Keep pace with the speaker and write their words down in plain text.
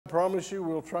promise you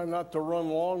we'll try not to run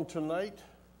long tonight.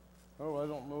 Oh, I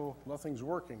don't know. Nothing's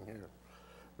working here.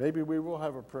 Maybe we will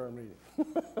have a prayer meeting.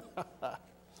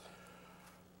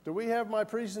 Do we have my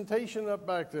presentation up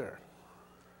back there?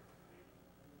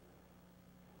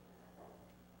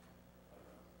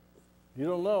 You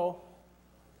don't know?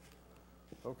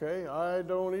 Okay, I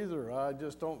don't either. I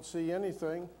just don't see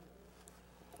anything.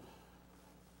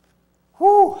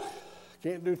 Whew!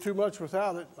 Can't do too much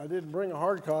without it. I didn't bring a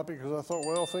hard copy because I thought,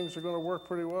 well, things are going to work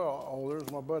pretty well. Oh, there's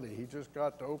my buddy. He just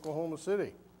got to Oklahoma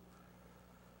City.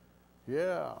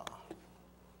 Yeah,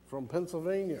 from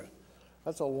Pennsylvania.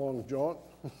 That's a long jaunt.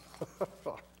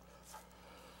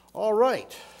 All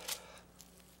right.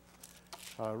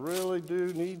 I really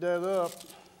do need that up.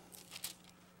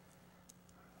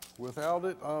 Without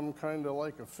it, I'm kind of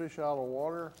like a fish out of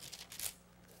water.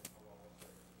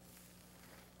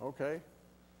 Okay.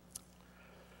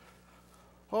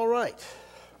 All right.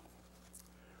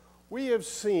 We have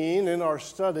seen in our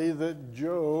study that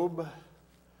Job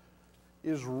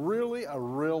is really a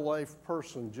real-life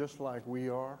person, just like we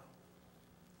are.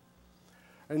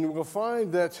 And we'll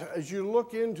find that as you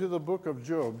look into the book of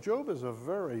Job, Job is a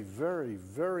very, very,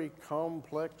 very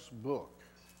complex book.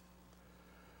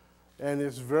 And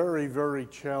it's very, very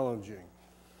challenging.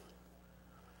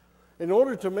 In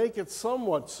order to make it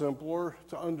somewhat simpler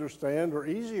to understand or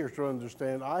easier to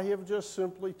understand, I have just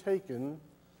simply taken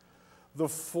the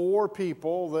four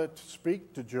people that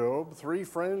speak to Job, three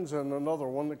friends and another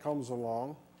one that comes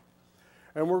along,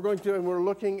 and we're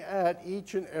looking at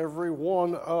each and every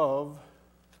one of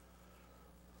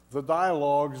the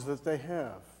dialogues that they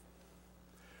have.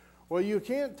 Well, you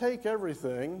can't take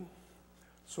everything,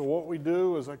 so what we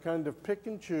do is I kind of pick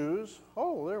and choose.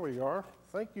 Oh, there we are.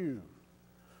 Thank you.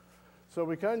 So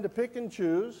we kind of pick and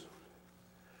choose.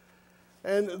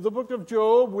 And the book of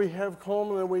Job, we have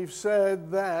come and we've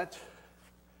said that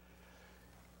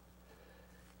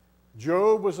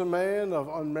Job was a man of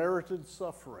unmerited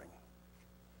suffering.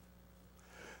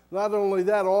 Not only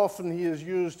that, often he is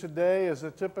used today as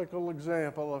a typical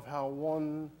example of how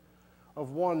one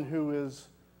who is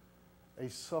a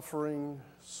suffering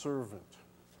servant.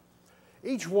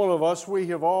 Each one of us, we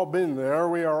have all been there.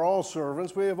 We are all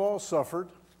servants. We have all suffered.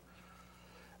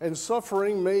 And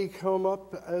suffering may come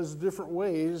up as different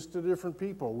ways to different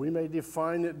people. We may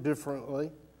define it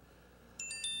differently.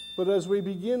 But as we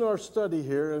begin our study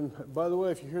here, and by the way,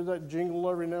 if you hear that jingle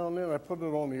every now and then, I put it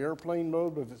on the airplane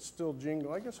mode, but it's still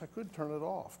jingling. I guess I could turn it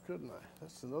off, couldn't I?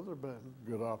 That's another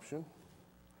good option.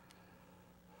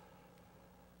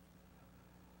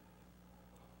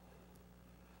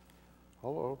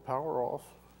 Hello, power off.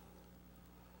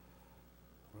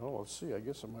 Well, let's see. I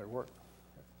guess it might work.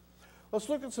 Let's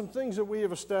look at some things that we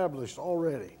have established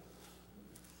already.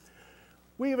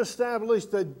 We have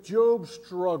established that Job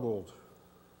struggled.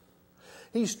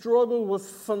 He struggled with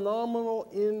phenomenal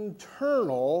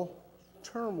internal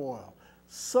turmoil.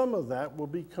 Some of that will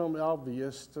become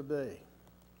obvious today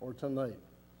or tonight.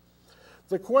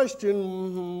 The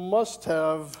question must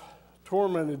have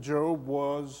tormented Job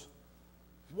was,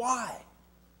 why?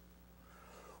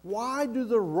 Why do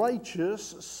the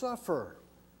righteous suffer?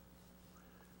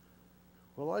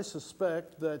 Well, I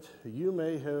suspect that you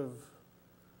may have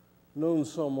known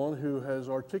someone who has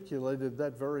articulated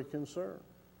that very concern.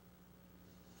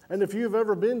 And if you've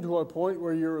ever been to a point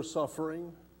where you're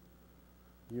suffering,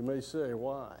 you may say,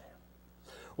 why?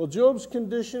 Well, Job's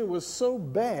condition was so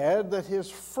bad that his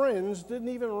friends didn't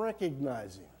even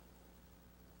recognize him.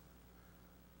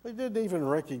 They didn't even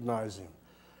recognize him.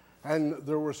 And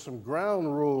there were some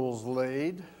ground rules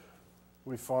laid,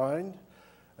 we find,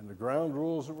 and the ground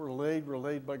rules that were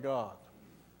laid by God.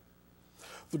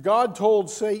 The God told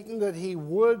Satan that he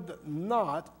would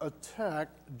not attack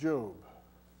Job.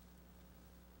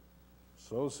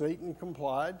 So Satan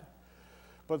complied,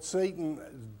 but Satan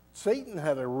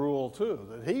had a rule too,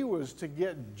 that he was to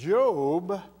get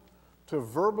Job to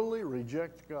verbally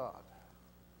reject God.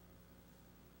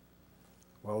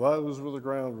 Well, those were the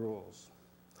ground rules.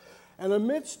 And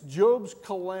amidst Job's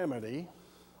calamity,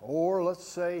 or let's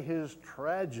say his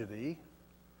tragedy,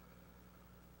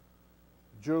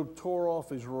 Job tore off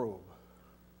his robe.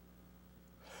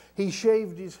 He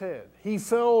shaved his head. He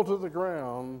fell to the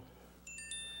ground.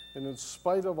 And in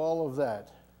spite of all of that,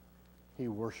 he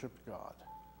worshiped God.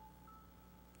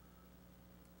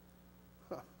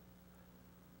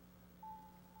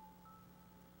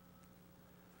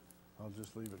 I'll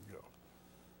just leave it go.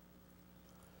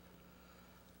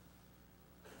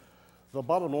 The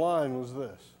bottom line was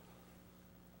this.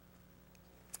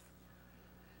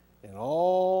 In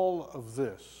all of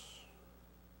this,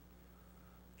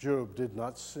 Job did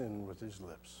not sin with his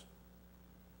lips.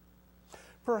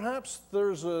 perhaps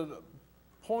there's a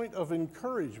point of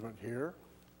encouragement here.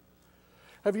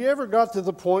 Have you ever got to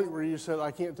the point where you said,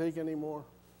 I can't take any more?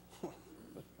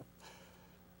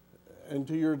 And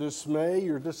to your dismay,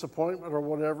 your disappointment, or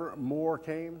whatever, more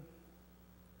came?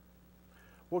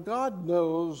 Well, God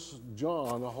knows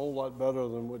John a whole lot better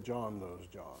than what John knows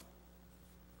John.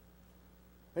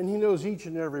 And he knows each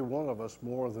and every one of us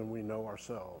more than we know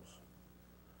ourselves.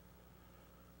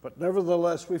 But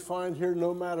nevertheless, we find here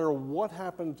no matter what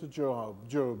happened to Job,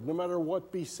 no matter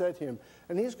what beset him,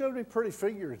 and he's going to be pretty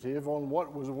figurative on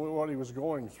what he was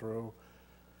going through,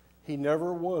 he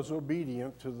never was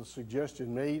obedient to the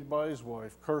suggestion made by his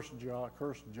wife, curse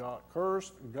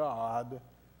God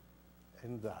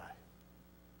and die.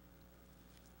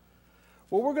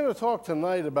 Well, we're going to talk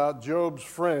tonight about Job's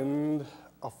friend,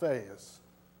 Eliphaz.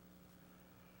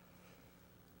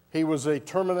 He was a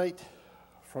terminate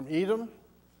from Edom,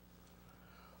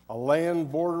 a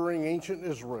land bordering ancient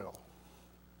Israel.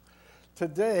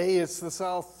 Today, it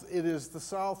is the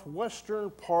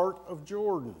southwestern part of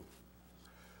Jordan.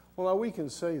 Well, now we can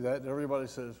say that, and everybody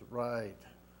says, right.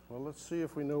 Well, let's see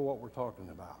if we know what we're talking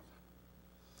about.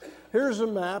 Here's a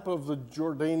map of the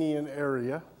Jordanian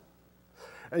area,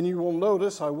 and you will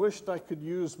notice, I wished I could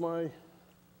use my,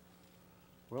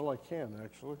 well, I can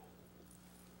actually.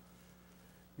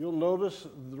 You'll notice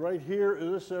right here,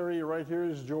 this area right here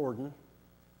is Jordan,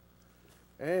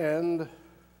 and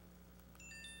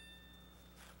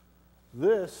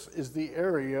this is the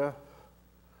area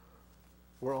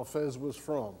where Eliphaz was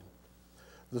from.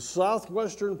 The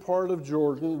southwestern part of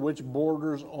Jordan, which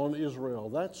borders on Israel.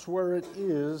 That's where it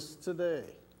is today.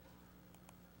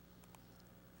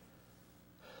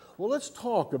 Well, let's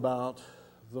talk about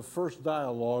the first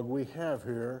dialogue we have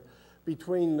here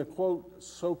between the, quote,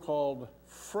 so-called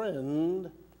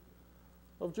friend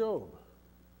of Job.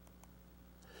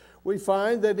 We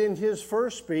find that in his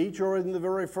first speech, or in the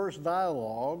very first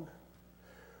dialogue,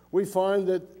 we find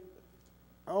that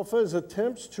Eliphaz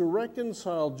attempts to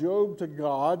reconcile Job to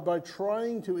God by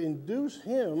trying to induce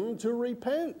him to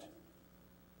repent.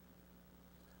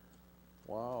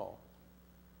 Wow.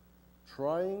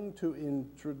 Trying to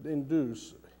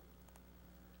induce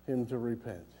him to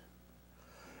repent.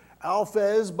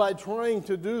 Eliphaz, by trying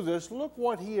to do this, look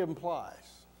what he implies.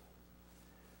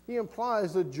 He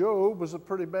implies that Job was a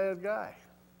pretty bad guy.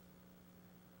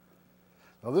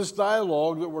 Now, this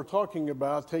dialogue that we're talking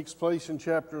about takes place in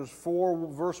chapters 4,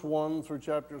 verse 1 through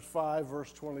chapters 5,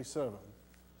 verse 27.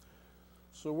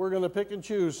 So we're going to pick and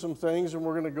choose some things, and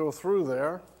we're going to go through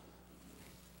there,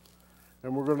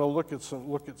 and we're going to look at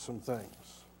some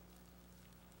things.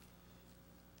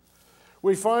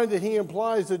 We find that he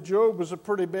implies that Job was a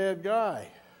pretty bad guy,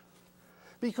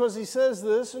 because he says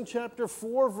this in chapter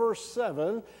 4, verse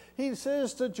 7. He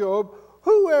says to Job,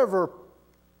 "Whoever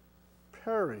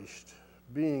perished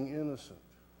being innocent."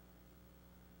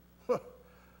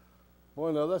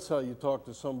 Boy, now that's how you talk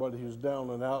to somebody who's down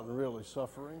and out and really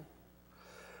suffering.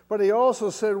 But he also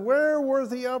said, where were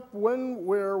the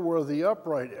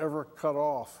upright ever cut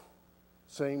off?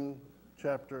 Same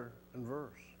chapter and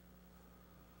verse.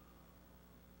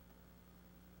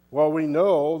 Well, we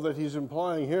know that he's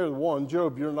implying here, one,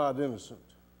 Job, you're not innocent.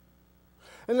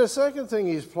 And the second thing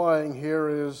he's implying here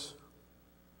is,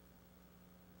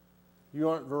 you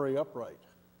aren't very upright,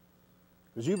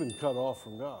 because you've been cut off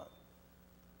from God.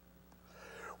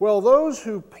 Well, those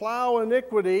who plow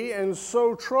iniquity and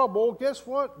sow trouble, guess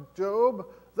what, Job?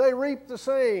 They reap the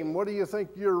same. What do you think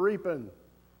you're reaping?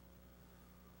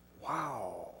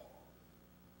 Wow.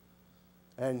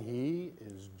 And he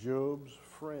is Job's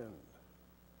friend.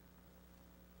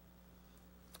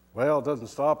 Well, it doesn't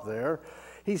stop there.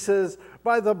 He says,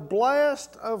 by the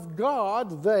blast of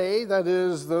God, they, that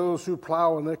is, those who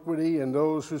plow iniquity and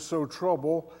those who sow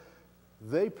trouble,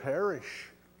 they perish.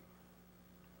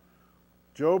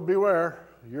 Job, beware,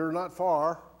 you're not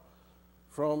far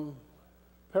from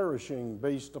perishing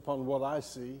based upon what I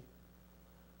see.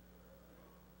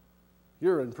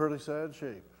 You're in pretty sad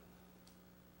shape.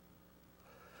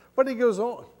 But he goes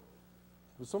on.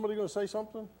 Is somebody going to say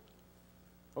something?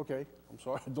 Okay, I'm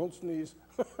sorry. Don't sneeze.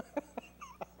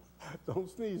 Don't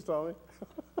sneeze, Tommy.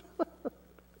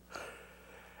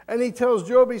 And he tells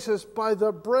Job, he says, by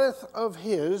the breath of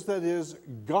his, that is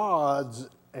God's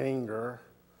anger,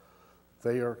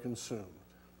 they are consumed.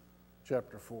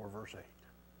 Chapter 4, verse 8.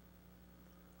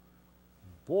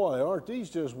 Boy, aren't these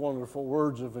just wonderful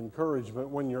words of encouragement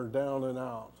when you're down and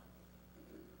out?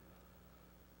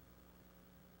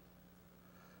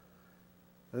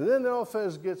 And then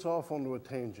Eliphaz gets off onto a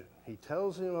tangent. He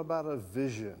tells him about a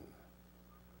vision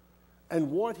and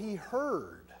what he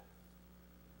heard.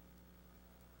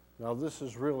 Now, this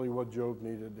is really what Job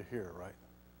needed to hear, right?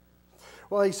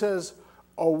 Well, he says,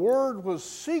 a word was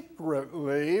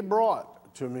secretly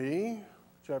brought to me,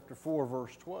 chapter 4,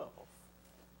 verse 12.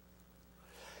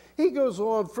 He goes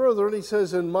on further and he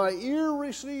says, and my ear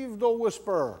received a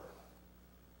whisper.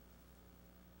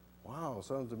 Wow,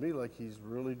 sounds to me like he's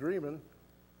really dreaming.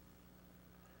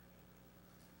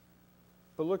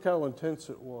 But look how intense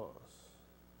it was.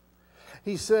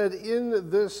 He said,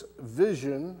 in this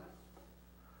vision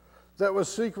that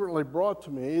was secretly brought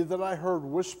to me, that I heard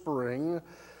whispering,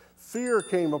 fear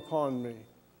came upon me.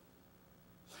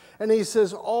 And he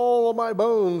says, all of my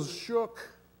bones shook,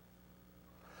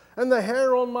 and the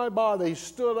hair on my body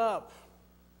stood up.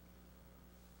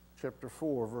 Chapter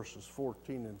 4, verses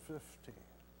 14 and 15.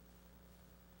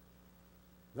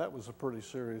 That was a pretty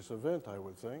serious event, I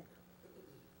would think.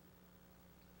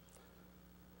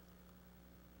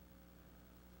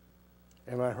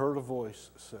 And I heard a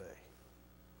voice say,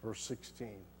 verse 16,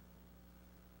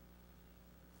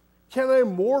 can a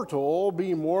mortal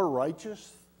be more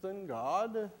righteous than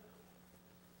God?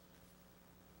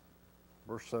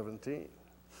 Verse 17.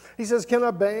 He says, can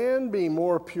a man be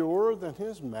more pure than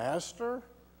his master?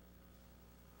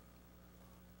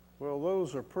 Well,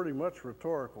 those are pretty much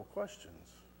rhetorical questions.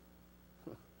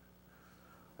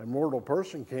 A mortal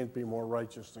person can't be more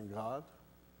righteous than God.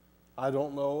 I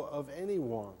don't know of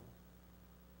anyone,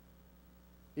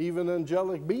 even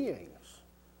angelic beings,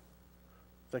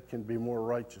 that can be more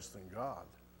righteous than God.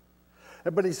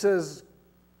 But he says,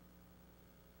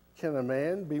 can a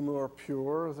man be more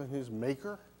pure than his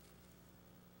maker?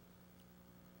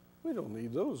 We don't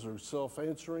need those. They're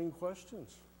self-answering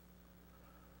questions.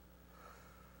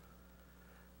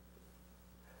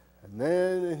 And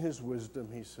then in his wisdom,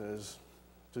 he says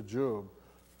to Job,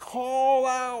 call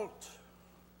out.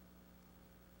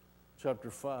 Chapter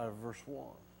 5, verse 1.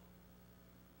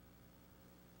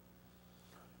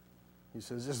 He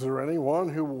says, is there anyone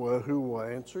who will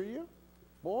answer you?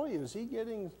 Boy, is he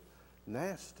getting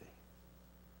nasty.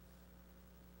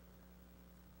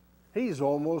 He's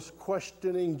almost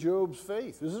questioning Job's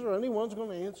faith. Is there anyone who's going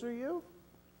to answer you?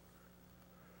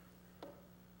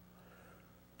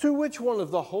 To which one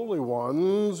of the holy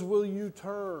ones will you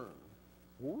turn?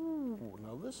 Ooh,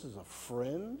 now this is a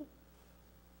friend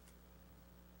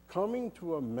coming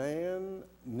to a man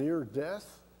near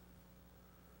death,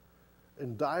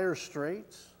 in dire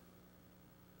straits,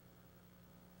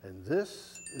 and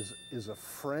this is a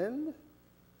friend?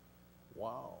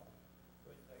 Wow.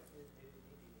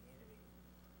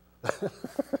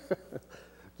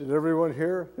 Did everyone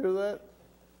hear that?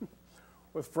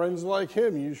 With friends like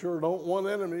him, you sure don't want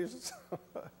enemies.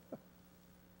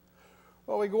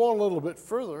 Well, we go on a little bit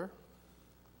further.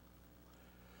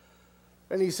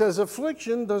 And he says,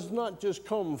 affliction does not just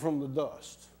come from the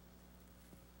dust,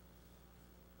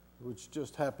 which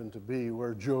just happened to be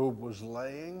where Job was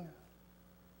laying.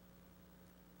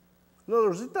 In other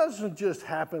words, it doesn't just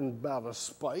happen out of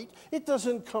spite. It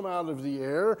doesn't come out of the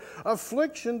air.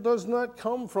 Affliction does not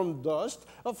come from dust.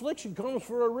 Affliction comes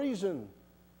for a reason.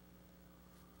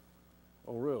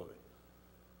 Oh, really?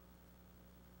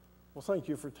 Well, thank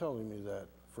you for telling me that,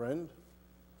 friend.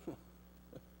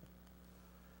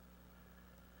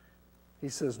 He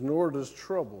says, nor does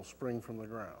trouble spring from the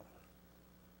ground.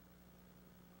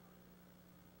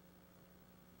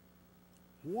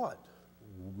 What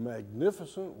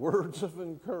magnificent words of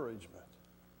encouragement.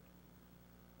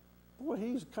 Boy,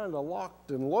 he's kind of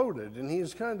locked and loaded, and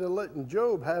he's kind of letting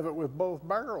Job have it with both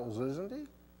barrels, isn't he?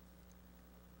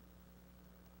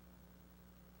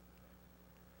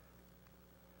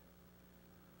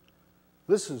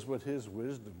 This is what his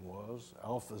wisdom was,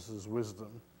 Alpha's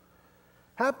wisdom.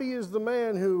 Happy is the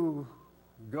man who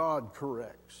God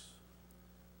corrects.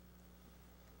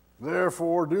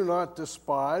 Therefore, do not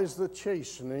despise the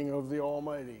chastening of the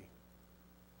Almighty.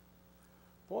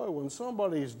 Boy, when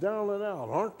somebody's down and out,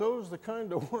 aren't those the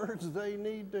kind of words they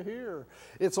need to hear?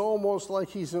 It's almost like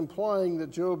he's implying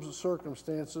that Job's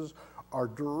circumstances are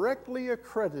directly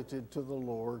accredited to the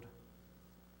Lord.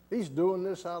 He's doing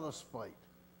this out of spite.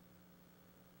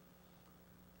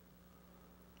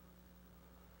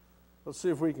 Let's see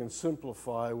if we can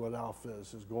simplify what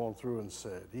Alphaz has gone through and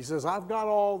said. He says, I've got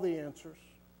all the answers.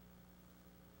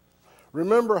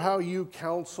 Remember how you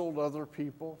counseled other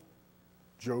people?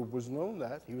 Job was known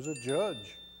that. He was a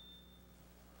judge.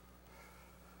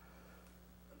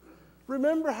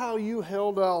 Remember how you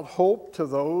held out hope to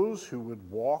those who would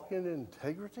walk in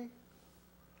integrity?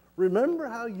 Remember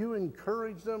how you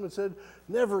encouraged them and said,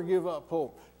 never give up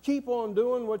hope. Keep on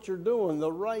doing what you're doing,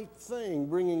 the right thing,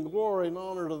 bringing glory and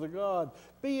honor to the God.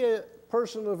 Be a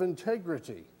person of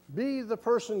integrity. Be the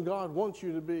person God wants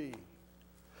you to be.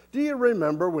 Do you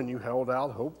remember when you held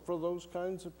out hope for those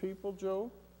kinds of people,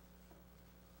 Job?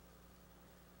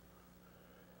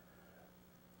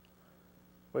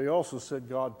 But he also said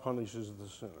God punishes the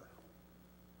sinner.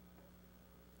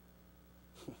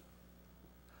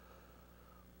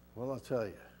 Well, I'll tell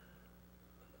you,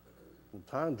 when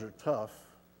times are tough,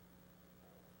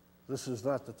 this is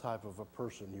not the type of a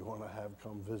person you want to have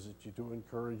come visit you, to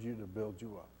encourage you, to build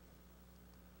you up.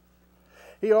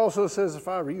 He also says, if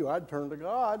I were you, I'd turn to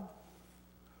God.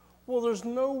 Well, there's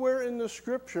nowhere in the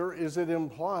Scripture is it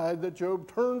implied that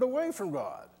Job turned away from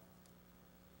God.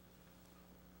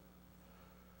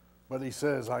 But he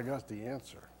says, I got the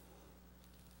answer.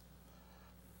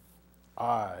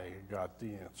 I got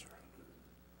the answer.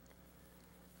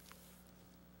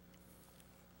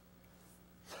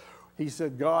 He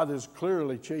said, God is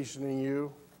clearly chastening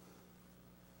you.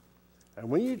 And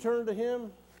when you turn to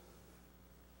him,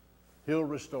 he'll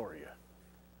restore you.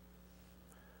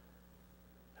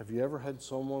 Have you ever had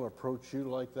someone approach you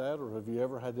like that? Or have you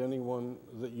ever had anyone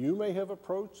that you may have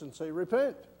approached and say,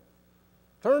 repent,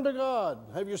 turn to God,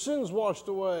 have your sins washed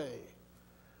away?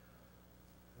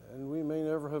 And we may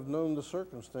never have known the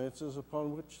circumstances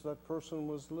upon which that person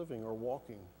was living or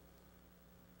walking.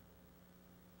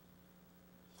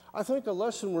 I think a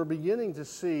lesson we're beginning to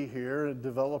see here and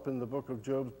develop in the book of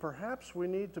Job, perhaps we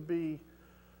need to be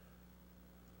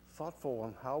thoughtful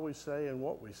on how we say and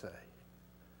what we say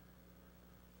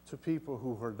to people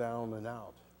who are down and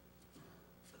out.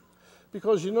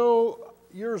 Because, you know,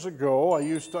 years ago, I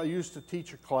used to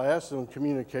teach a class on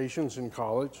communications in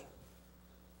college.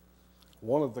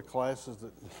 One of the classes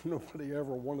that nobody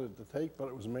ever wanted to take, but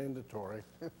it was mandatory.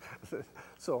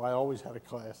 So I always had a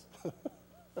class.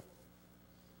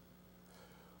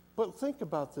 But think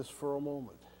about this for a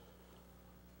moment.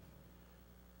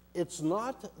 It's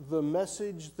not the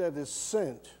message that is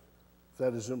sent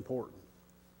that is important.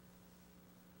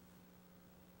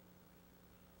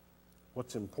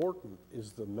 What's important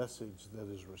is the message that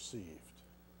is received.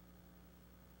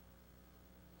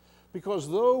 Because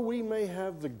though we may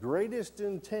have the greatest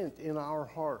intent in our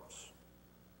hearts,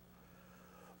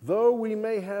 though we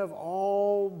may have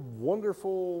all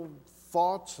wonderful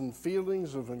thoughts and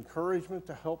feelings of encouragement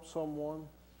to help someone,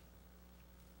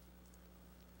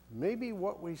 maybe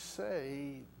what we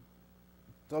say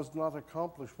does not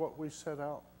accomplish what we set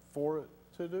out for it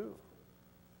to do.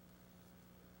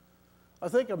 I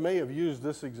think I may have used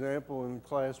this example in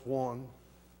class 1.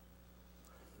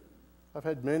 I've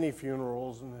had many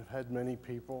funerals and I've had many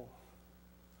people,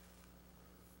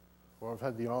 or I've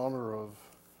had the honor of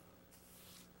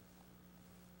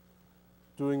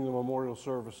doing the memorial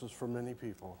services for many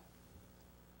people.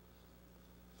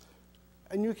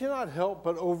 And you cannot help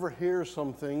but overhear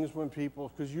some things when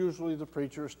people, because usually the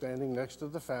preacher is standing next to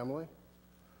the family,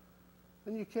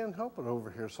 and you can't help but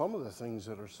overhear some of the things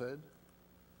that are said.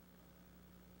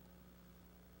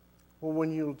 Well,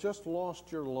 when you just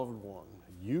lost your loved one,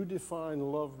 you define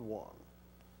loved one,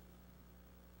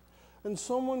 and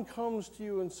someone comes to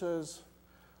you and says,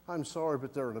 I'm sorry,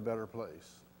 but they're in a better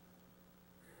place.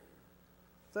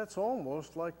 That's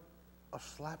almost like a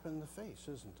slap in the face,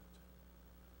 isn't it?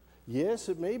 Yes,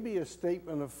 it may be a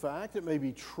statement of fact. It may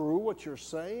be true what you're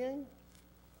saying,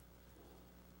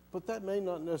 but that may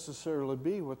not necessarily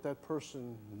be what that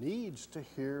person needs to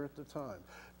hear at the time.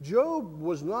 Job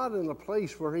was not in a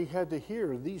place where he had to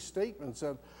hear these statements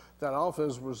that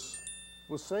Eliphaz was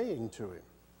saying to him.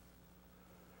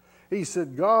 He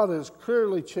said, God is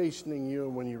clearly chastening you,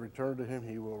 and when you return to him,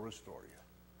 he will restore you.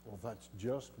 Well, that's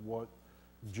just what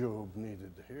Job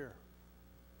needed to hear.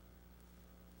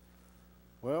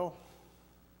 Well,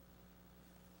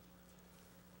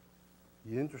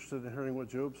 you interested in hearing what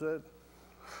Job said?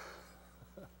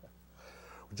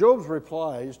 Job's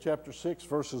reply is chapter 6,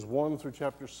 verses 1 through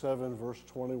chapter 7, verse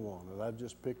 21. And I've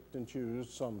just picked and chosen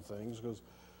some things because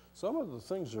some of the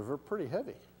things are pretty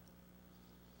heavy.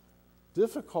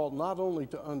 Difficult not only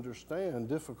to understand,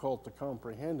 difficult to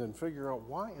comprehend and figure out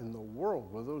why in the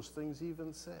world were those things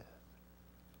even said.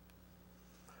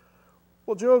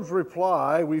 Well, Job's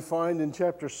reply we find in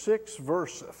chapter 6,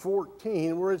 verse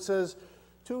 14, where it says,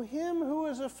 to him who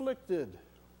is afflicted,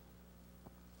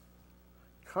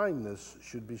 kindness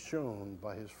should be shown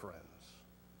by his friends.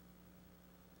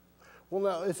 Well,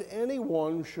 now, if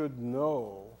anyone should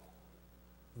know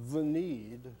the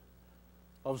need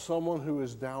of someone who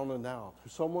is down and out,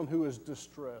 someone who is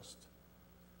distressed,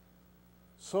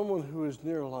 someone who is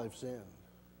near life's end,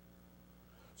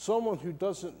 someone who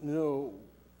doesn't know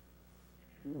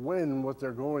when what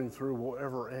they're going through will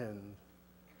ever end,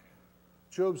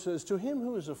 Job says, to him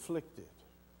who is afflicted,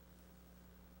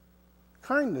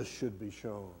 kindness should be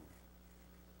shown.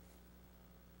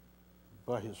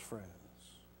 by his friends.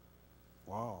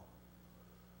 Wow.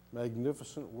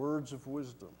 Magnificent words of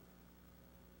wisdom.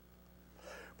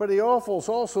 But he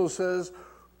also says,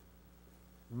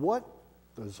 what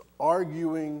does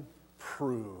arguing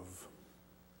prove?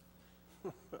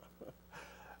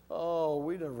 Oh,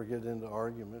 we never get into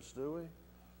arguments, do we?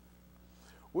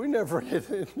 We never get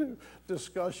into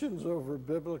discussions over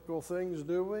biblical things,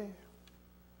 do we?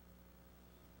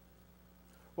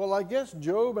 Well, I guess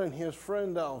Job and his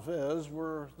friend Alphez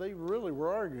they really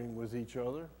were arguing with each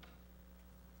other.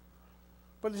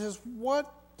 But he says,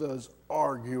 what does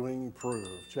arguing prove?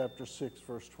 Chapter 6,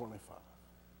 verse 25.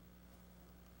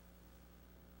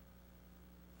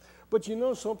 But you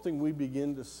know something we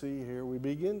begin to see here? We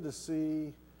begin to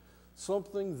see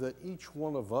something that each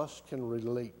one of us can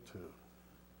relate to.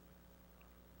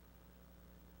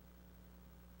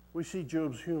 We see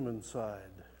Job's human side.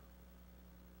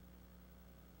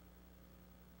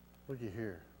 Looky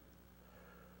here.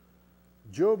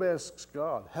 Job asks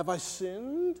God, have I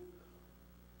sinned?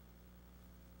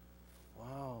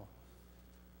 Wow.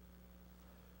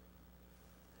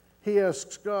 He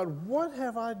asks God, what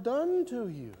have I done to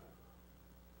you?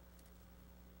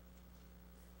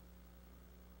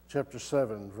 Chapter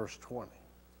 7, verse 20.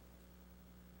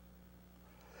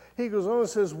 He goes on and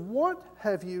says, what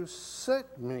have you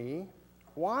set me?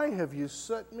 Why have you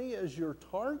set me as your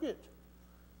target?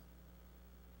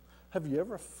 Have you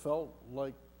ever felt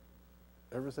like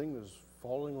everything was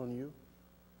falling on you?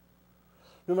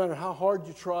 No matter how hard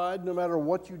you tried, no matter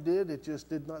what you did, it just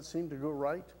did not seem to go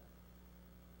right?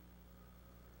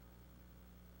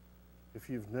 If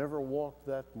you've never walked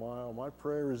that mile, my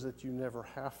prayer is that you never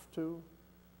have to.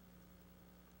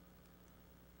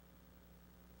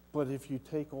 But if you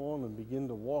take on and begin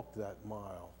to walk that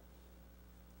mile,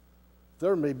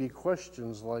 there may be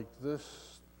questions like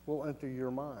this will enter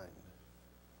your mind.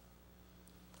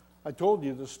 I told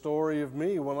you the story of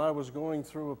me when I was going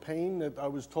through a pain that I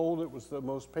was told it was the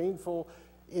most painful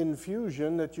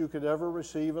infusion that you could ever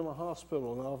receive in a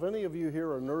hospital. Now, if any of you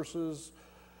here are nurses,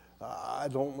 I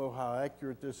don't know how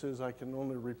accurate this is. I can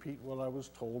only repeat what I was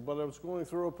told, but I was going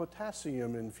through a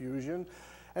potassium infusion,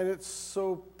 and it's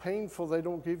so painful they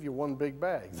don't give you one big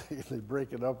bag. They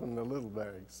break it up into little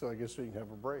bags, so I guess you can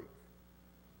have a break.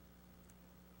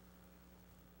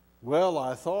 Well,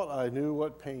 I thought I knew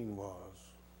what pain was.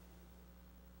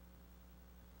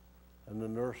 And the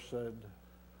nurse said,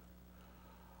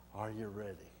 are you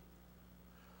ready?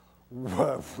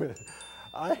 Well,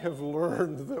 I have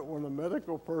learned that when a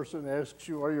medical person asks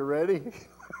you, are you ready?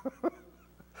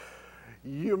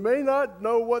 You may not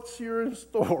know what you're in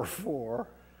store for.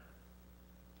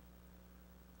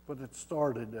 But it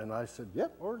started, and I said,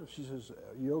 yep, or she says,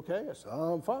 are you okay? I said,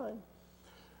 I'm fine.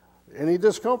 Any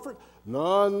discomfort?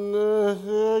 None.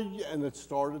 And it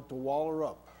started to waller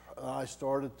up. I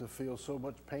started to feel so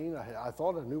much pain. I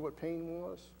thought I knew what pain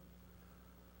was,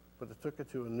 but it took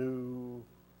it to a new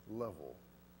level.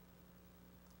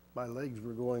 My legs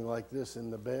were going like this in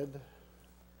the bed,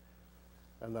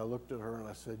 and I looked at her and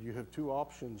I said, you have two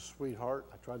options, sweetheart.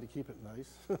 I tried to keep it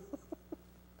nice.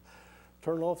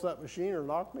 Turn off that machine or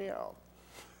knock me out.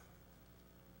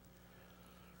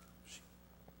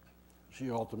 She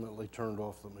ultimately turned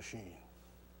off the machine.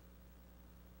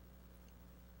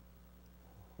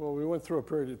 Well, we went through a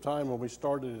period of time when we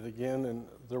started it again, and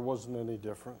there wasn't any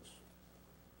difference.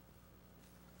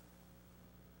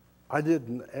 I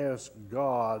didn't ask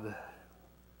God,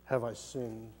 have I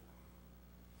sinned?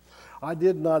 I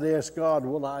did not ask God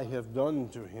what I have done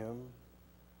to him.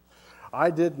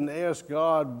 I didn't ask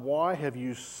God, why have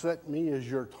you set me as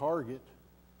your target?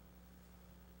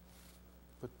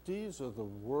 But these are the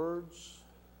words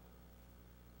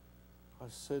I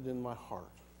said in my heart.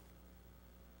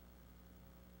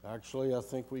 Actually, I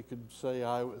think we could say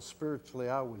spiritually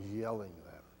I was yelling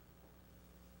them.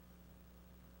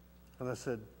 And I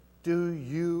said, do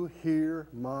you hear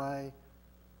my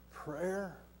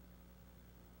prayer?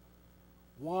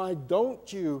 Why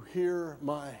don't you hear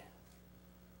my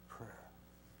prayer?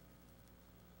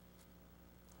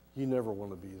 You never want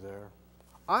to be there.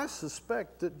 I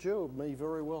suspect that Job may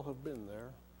very well have been there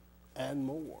and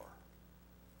more.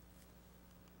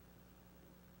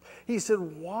 He said,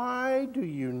 why do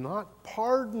you not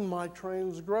pardon my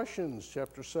transgressions?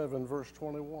 Chapter 7, verse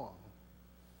 21.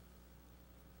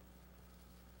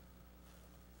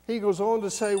 He goes on to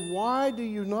say, why do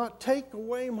you not take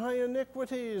away my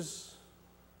iniquities?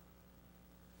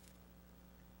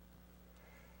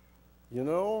 You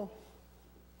know,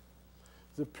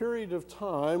 the period of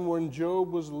time when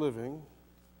Job was living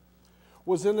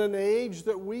was in an age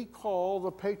that we call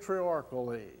the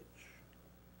patriarchal age.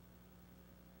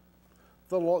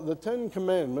 The Ten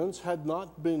Commandments had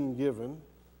not been given.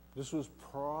 This was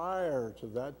prior to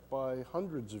that by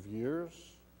hundreds of years.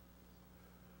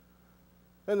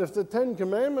 And if the Ten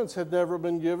Commandments had never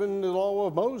been given, the law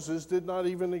of Moses did not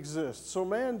even exist. So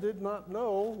man did not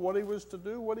know what he was to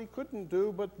do, what he couldn't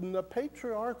do. But in the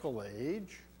patriarchal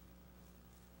age,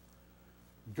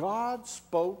 God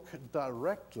spoke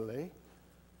directly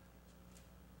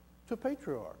to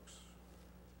patriarchs.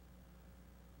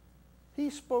 He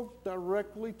spoke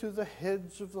directly to the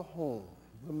heads of the home,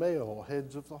 the male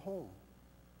heads of the home.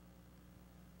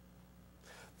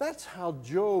 That's how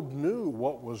Job knew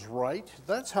what was right.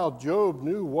 That's how Job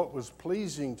knew what was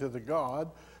pleasing to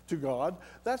God.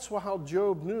 That's how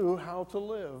Job knew how to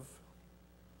live.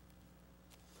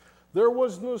 There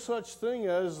was no such thing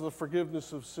as the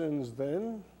forgiveness of sins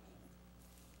then.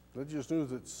 They just knew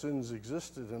that sins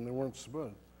existed and they weren't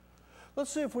spun.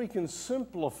 Let's see if we can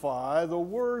simplify the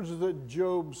words that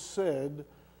Job said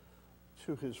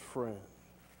to his friend.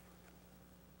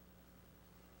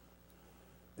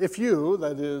 If you,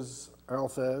 that is,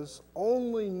 Alphaz,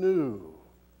 only knew,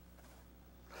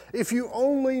 if you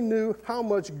only knew how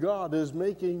much God is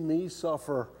making me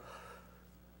suffer,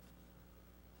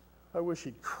 I wish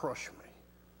he'd crush me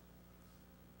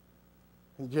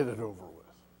and get it over with.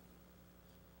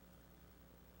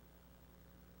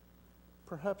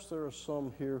 Perhaps there are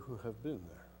some here who have been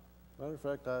there. Matter of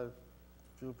fact, I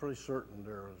feel pretty certain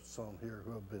there are some here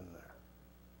who have been there.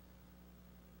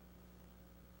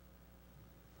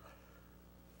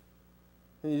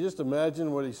 Can you just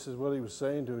imagine what he was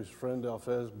saying to his friend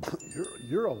Alphaz?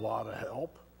 You're a lot of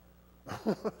help.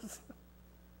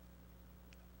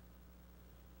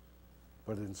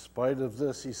 But in spite of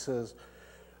this, he says,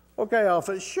 okay,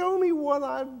 Alphaz, show me what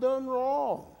I've done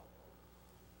wrong.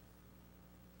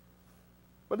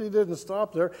 But he didn't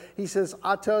stop there. He says,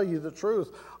 I tell you the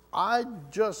truth. I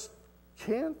just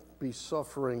can't be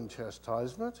suffering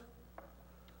chastisement.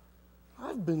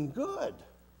 I've been good.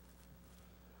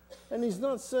 And he's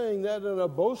not saying that in a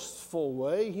boastful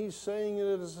way. He's saying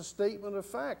it as a statement of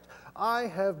fact. I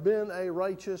have been a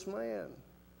righteous man.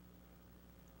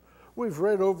 We've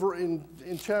read over in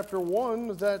chapter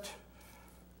 1 that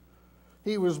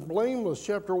he was blameless.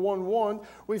 Chapter 1:1,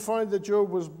 we find that Job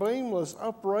was blameless,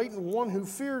 upright, and one who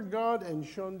feared God and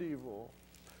shunned evil.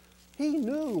 He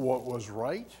knew what was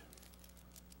right.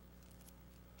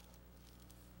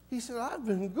 He said, I've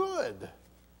been good.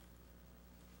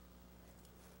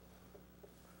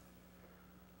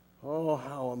 Oh,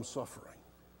 how I'm suffering,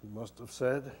 he must have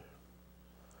said.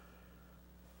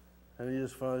 And he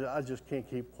just found, I just can't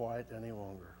keep quiet any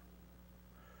longer.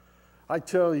 I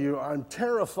tell you, I'm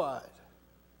terrified.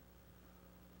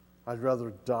 I'd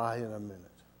rather die in a minute.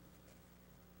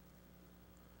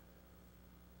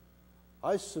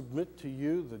 I submit to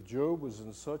you that Job was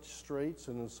in such straits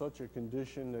and in such a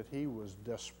condition that he was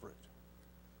desperate.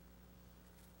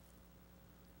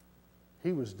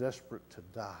 He was desperate to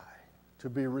die, to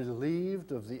be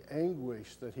relieved of the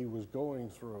anguish that he was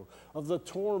going through, of the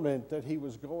torment that he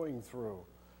was going through,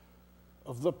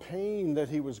 of the pain that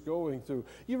he was going through.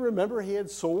 You remember he had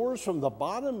sores from the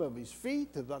bottom of his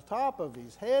feet to the top of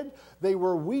his head. They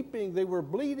were weeping, they were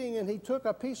bleeding, and he took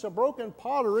a piece of broken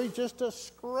pottery just to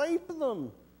scrape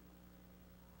them.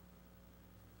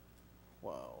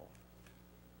 Wow.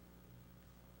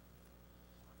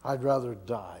 I'd rather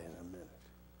die in a minute.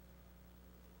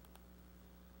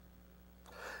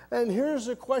 And here's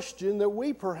a question that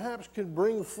we perhaps can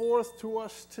bring forth to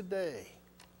us today.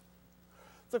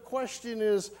 The question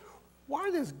is, why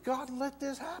does God let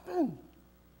this happen?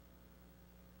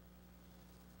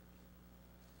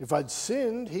 If I'd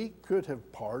sinned, he could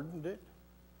have pardoned it.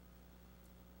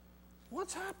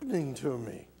 What's happening to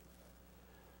me?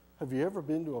 Have you ever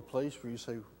been to a place where you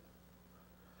say,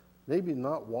 maybe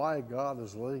not why God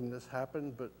is letting this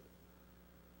happen, but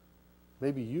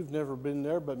maybe you've never been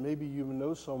there, but maybe you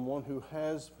know someone who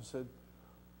has said,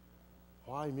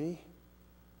 why me?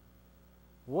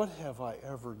 What have I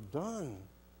ever done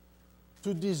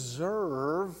to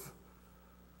deserve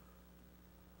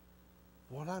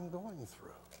what I'm going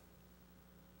through?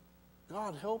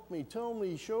 God, help me, tell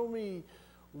me, show me,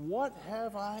 what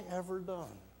have I ever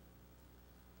done?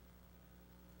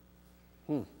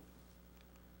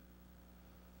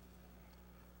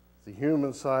 The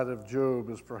human side of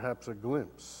Job is perhaps a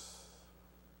glimpse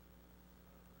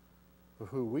of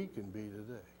who we can be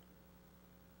today.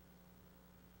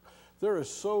 There is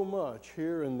so much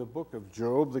here in the book of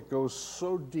Job that goes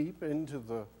so deep into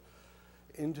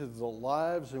the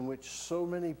lives in which so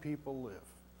many people live.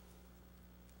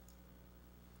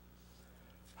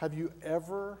 Have you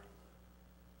ever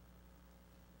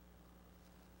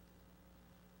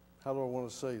how do I want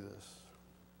to say this?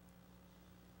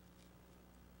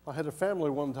 I had a family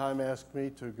one time ask me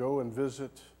to go and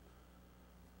visit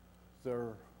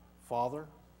their father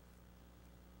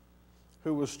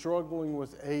who was struggling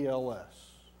with ALS.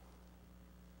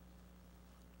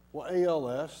 Well,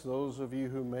 ALS, those of you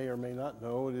who may or may not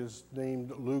know, it is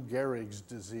named Lou Gehrig's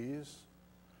disease.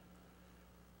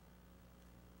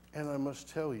 And I must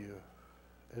tell you,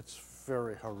 it's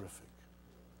very horrific.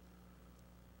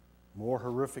 More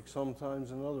horrific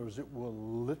sometimes than others. It will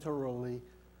literally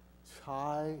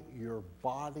tie your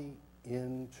body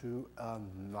into a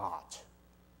knot.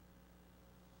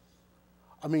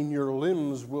 I mean, your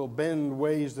limbs will bend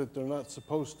ways that they're not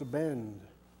supposed to bend.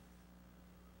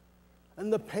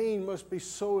 And the pain must be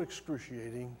so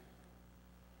excruciating.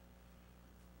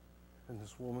 And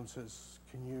this woman says,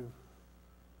 "Can you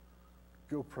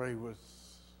go pray with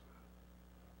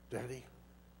Daddy?"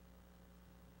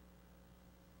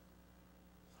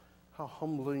 How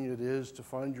humbling it is to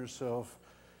find yourself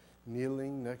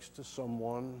kneeling next to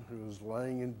someone who is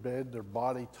laying in bed, their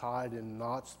body tied in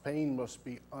knots. Pain must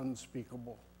be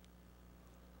unspeakable.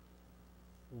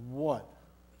 What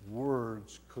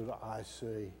words could I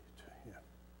say to him?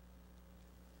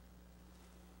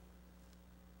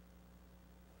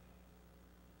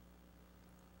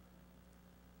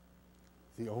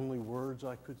 The only words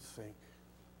I could think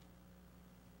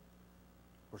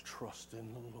were trust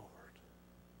in the Lord.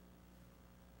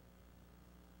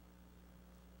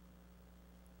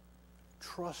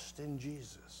 Trust in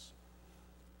Jesus.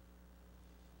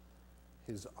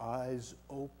 His eyes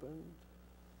opened.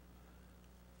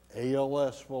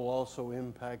 ALS will also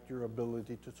impact your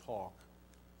ability to talk.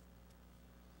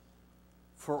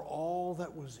 For all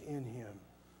that was in him,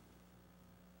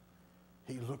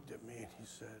 he looked at me and he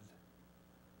said,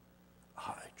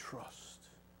 "I trust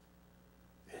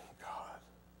in God."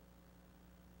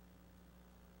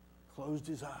 Closed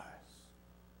his eyes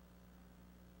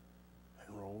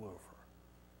and rolled over.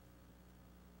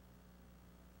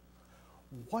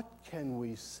 What can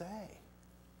we say?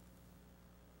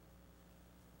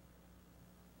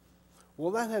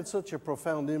 Well, that had such a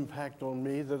profound impact on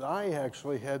me that I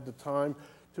actually had the time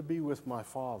to be with my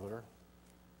father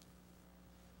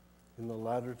in the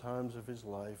latter times of his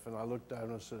life. And I looked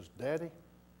down and says, "Daddy,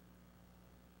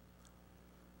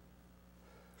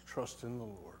 trust in the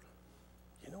Lord."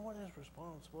 You know what his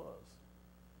response was?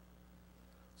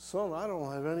 "Son, I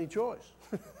don't have any choice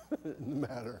in the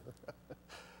matter.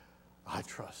 I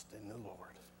trust in the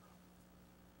Lord."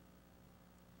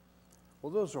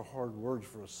 Well, those are hard words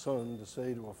for a son to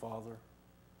say to a father.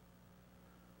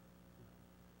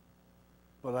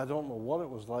 But I don't know what it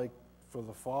was like for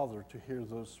the father to hear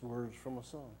those words from a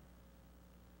son.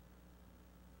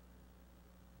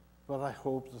 But I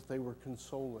hope that they were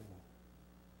consoling.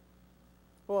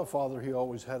 Well, my father, he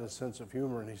always had a sense of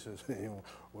humor, and he says,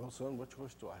 "Well, son, what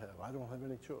choice do I have? I don't have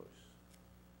any choice."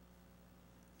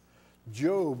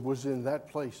 Job was in that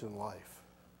place in life.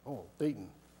 Oh,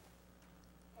 Dayton.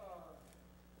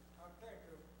 I think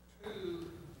of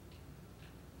two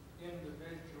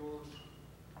individuals.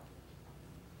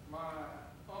 My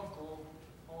uncle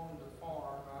owned a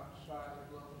farm outside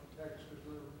of Little Texas, a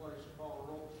little place called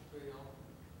Ropesville.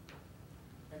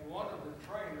 And one of the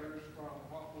trainers from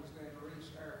what was then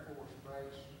Reese Air Force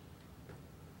Base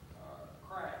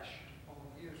crashed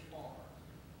on his farm.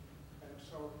 And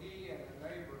so he and a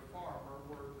neighbor farmer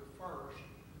were the first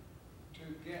to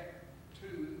get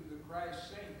to the crash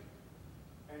scene.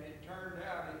 And it turned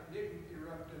out it didn't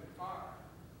erupt in fire,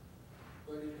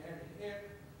 but it had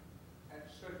hit at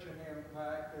such an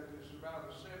impact that it's about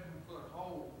a 7-foot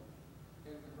hole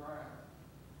in the ground.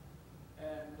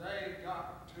 And they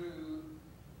got to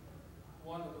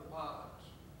one of the pilots.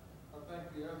 I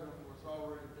think the other one was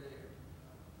already dead.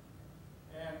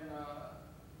 And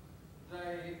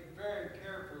they very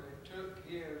carefully took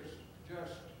his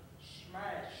just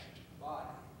smashed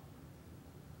body.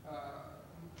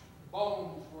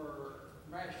 Bones were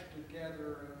mashed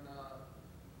together in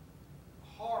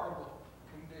horrible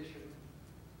condition.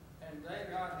 And they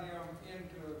got him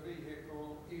into a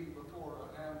vehicle even before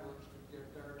an ambulance could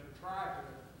get there to try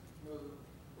to move.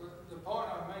 The point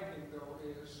I'm making, though,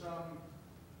 is some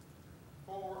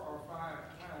 4 or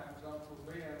 5 times Uncle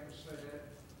Ben said,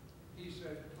 he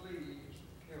said, "Please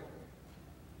kill me."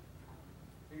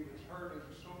 He was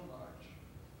hurting so much,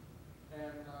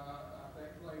 and I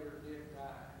think later did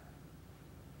die.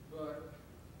 But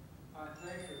I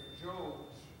think of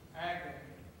Job's agony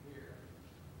here.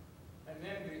 And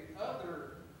then the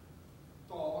other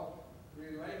thought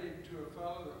related to a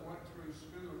fellow that went through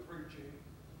school of preaching,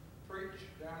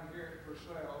 preached down here at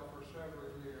Purcell for several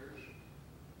years.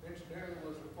 Incidentally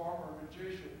was a former magician.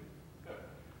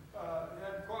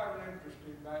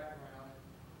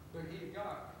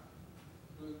 got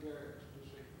Lou Gehrig's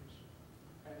disease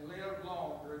and lived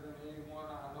longer than anyone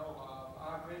I know of.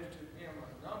 I visited him a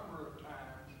number of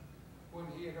times when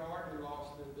he had already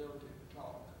lost the ability to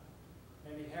talk.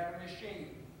 And he had a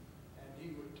machine, and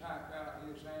he would type out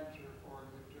his answer for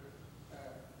you to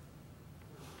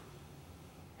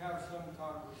have some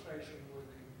conversation with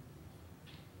him.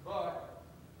 But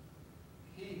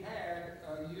he had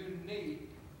a unique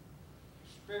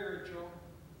spiritual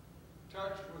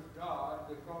touch with God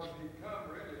because he'd come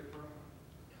really from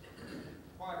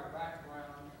quite a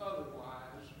background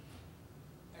otherwise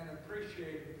and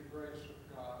appreciated the grace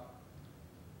of God.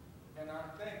 And I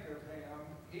think of him,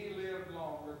 he lived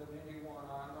longer than anyone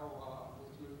I know of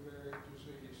with Lou Gehrig's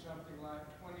disease, something like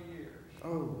 20 years.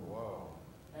 Oh, wow.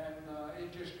 And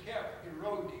it just kept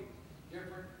eroding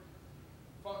different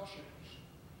functions.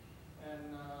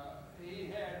 And he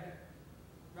had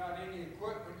about any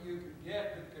equipment you could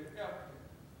get that could help him.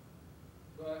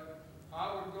 But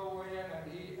I would go in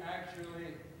and he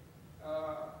actually,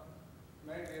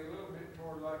 maybe a little bit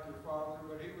toward like your father,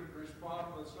 but he would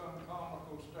respond with some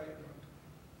comical statement.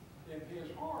 In his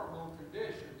horrible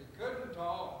condition, he couldn't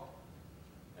talk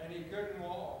and he couldn't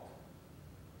walk.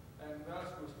 And thus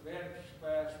was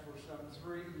bedfast for some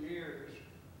 3 years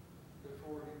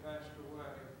before he passed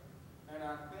away. And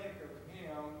I think of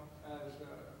him as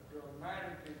a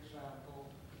dramatic example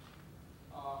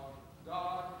of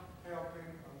God helping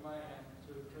a man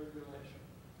through tribulation.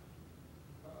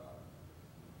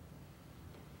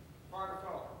 Quite a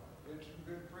fellow. Did some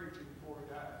good preaching before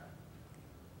he died.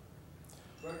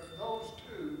 But those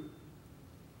two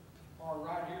are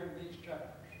right here in these chapters.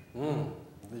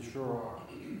 They sure are.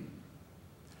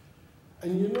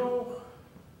 And you know,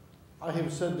 I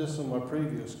have said this in my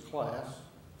previous class.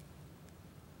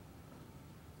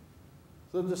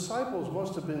 The disciples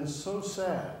must have been so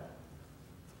sad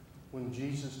when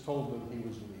Jesus told them he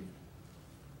was leaving.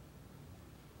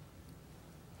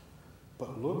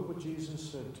 But look what Jesus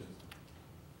said to them.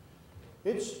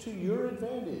 It's to your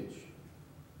advantage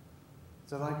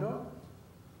that I go.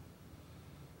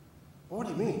 What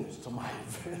do you mean it's to my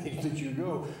advantage that you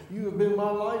go? You have been my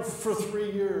life for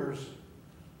 3 years.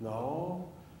 No,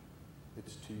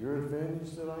 it's to your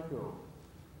advantage that I go,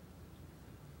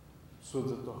 so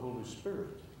that the Holy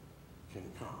Spirit can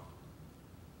come,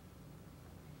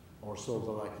 or so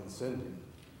that I can send him.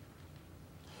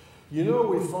 You know,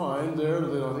 we find there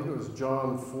that, I think it was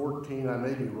John 14, I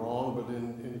may be wrong, but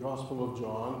in the Gospel of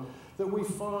John, that we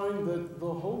find that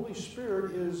the Holy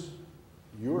Spirit is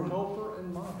your helper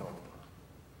and my helper.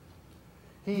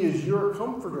 He is your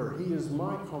comforter. He is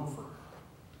my comforter.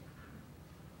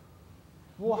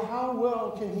 Well, how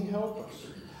well can he help us?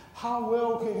 How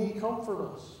well can he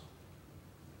comfort us?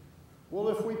 Well,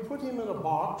 if we put him in a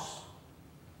box,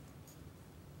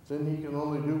 then he can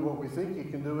only do what we think he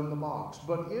can do in the box.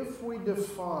 But if we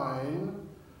define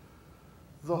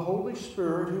the Holy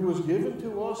Spirit who was given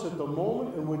to us at the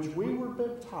moment in which we were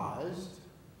baptized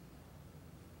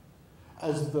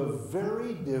as the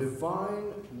very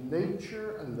divine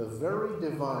nature and the very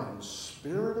divine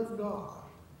Spirit of God,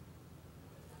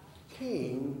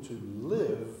 came to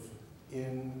live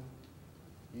in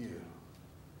you.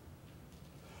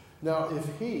 Now,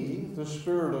 if he, the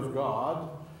Spirit of God,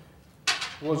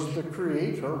 was the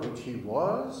Creator, which he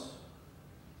was,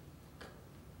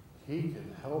 he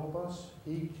can help us,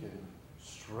 he can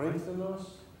strengthen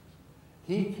us,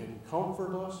 he can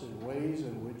comfort us in ways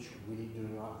in which we do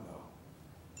not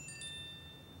know.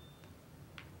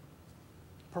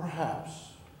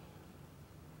 Perhaps,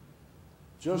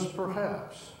 just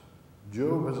perhaps,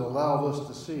 Job has allowed us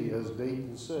to see, as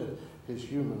Dayton said, his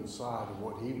human side of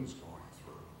what he was going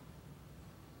through.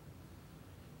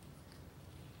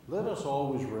 Let us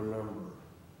always remember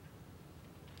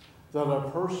that a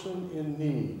person in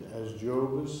need, as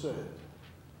Job has said,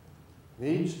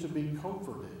 needs to be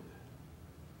comforted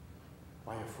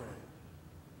by a friend.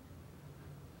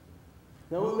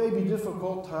 Now, it may be a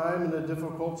difficult time and a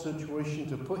difficult situation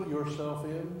to put yourself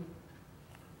in,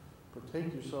 but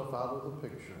take yourself out of the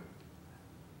picture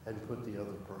and put the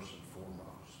other person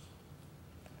foremost.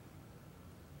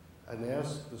 And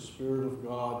ask the Spirit of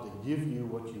God to give you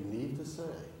what you need to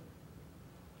say.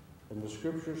 And the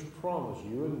Scriptures promise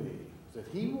you and me that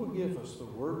he will give us the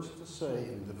words to say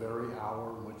in the very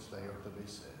hour in which they are to be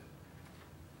said.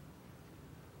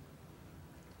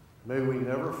 May we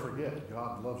never forget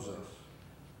God loves us.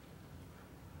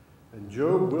 And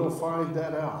Job will find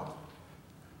that out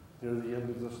near the end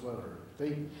of this letter.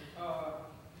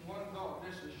 One thought,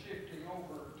 this is shifting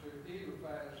over to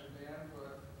Eliphaz again,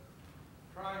 but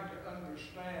trying to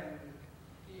understand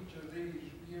each of these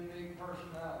unique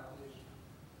personalities.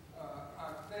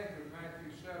 I think of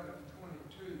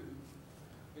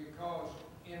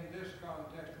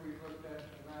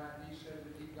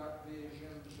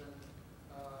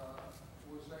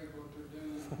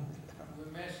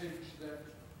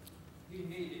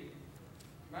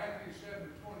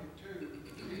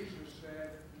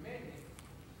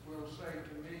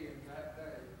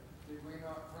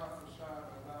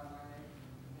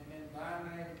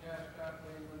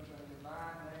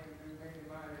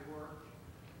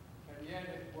yet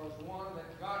it was one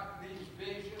that got these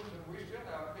visions, and we still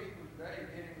have people today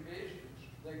getting visions,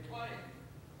 they claim.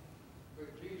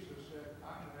 But Jesus said,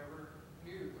 I never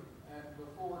knew them. And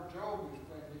before Job is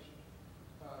finished,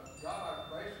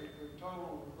 God basically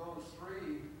told those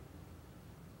three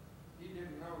he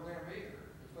didn't know them either,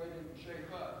 if they didn't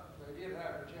shape up. They did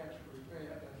have a chance to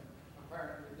repent, and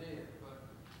apparently did. But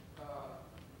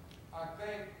I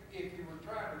think if you were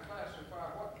trying to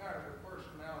classify what kind of a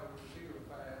personality was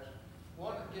Eliphaz,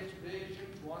 one that gets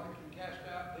visions, one that can cast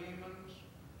out demons,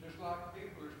 just like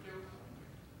people are still coming.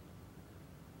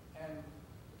 And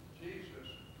Jesus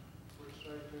would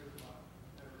say to them,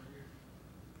 I never knew.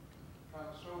 Kind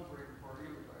of sobering for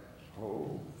Eliphaz.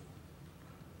 Oh,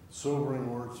 sobering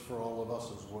words for all of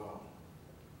us as well.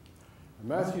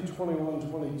 Matthew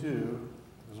 21:22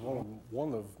 is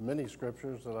one of many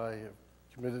scriptures that I have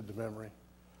committed to memory.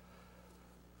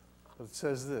 But it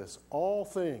says this, all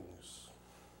things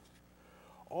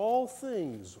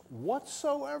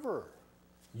whatsoever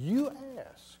you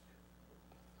ask,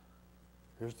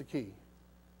 here's the key,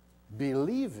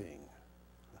 believing,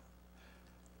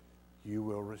 you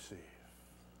will receive.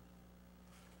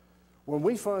 When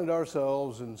we find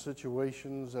ourselves in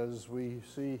situations as we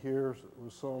see here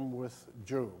with some with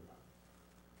Job,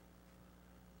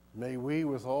 may we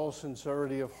with all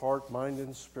sincerity of heart, mind,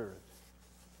 and spirit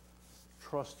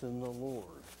trust in the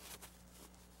Lord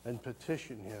and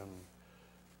petition Him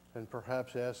and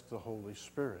perhaps ask the Holy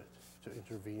Spirit to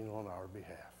intervene on our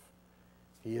behalf.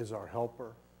 He is our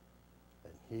helper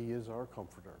and He is our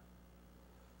comforter.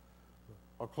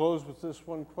 I'll close with this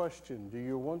one question. Do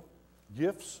you want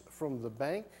gifts from the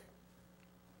bank,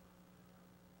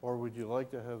 or would you like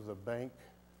to have the bank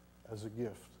as a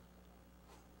gift?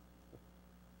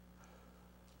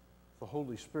 The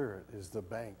Holy Spirit is the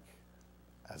bank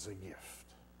as a gift.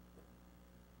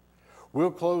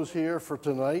 We'll close here for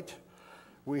tonight.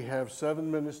 We have 7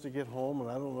 minutes to get home, and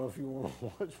I don't know if you want to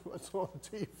watch what's on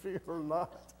TV or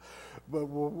not, but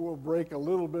we'll break a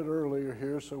little bit earlier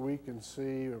here so we can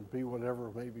see or be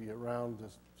whatever may be around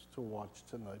us to watch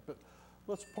tonight. But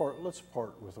let's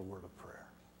part with a word of prayer.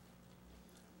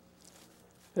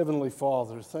 Heavenly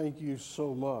Father, thank you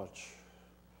so much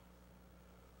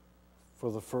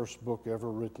for the first book ever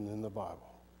written in the Bible.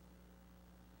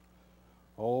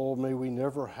 Oh, may we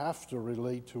never have to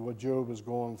relate to what Job is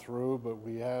going through, but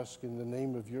we ask in the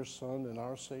name of your Son and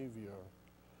our Savior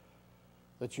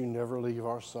that you never leave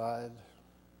our side.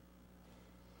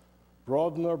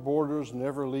 Broaden our borders,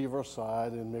 never leave our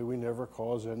side, and may we never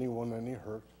cause anyone any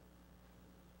hurt.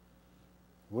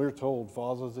 We're told,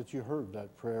 Father, that you heard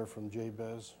that prayer from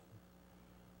Jabez.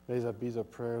 May that be the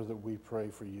prayer that we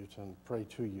pray to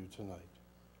you tonight.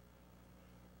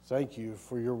 Thank you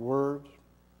for your word.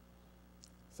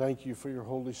 Thank you for your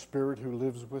Holy Spirit who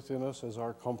lives within us as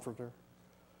our comforter,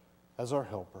 as our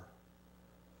helper.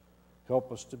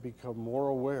 Help us to become more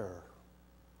aware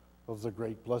of the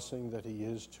great blessing that He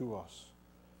is to us.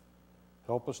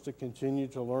 Help us to continue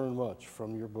to learn much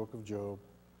from your book of Job,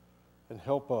 and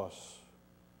help us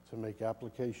to make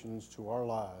applications to our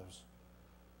lives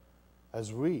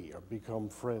as we become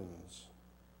friends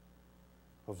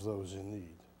of those in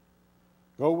need.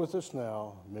 Go with us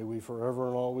now. May we forever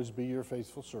and always be your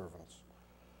faithful servants.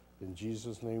 In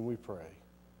Jesus' name we pray.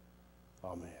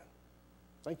 Amen.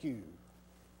 Thank you.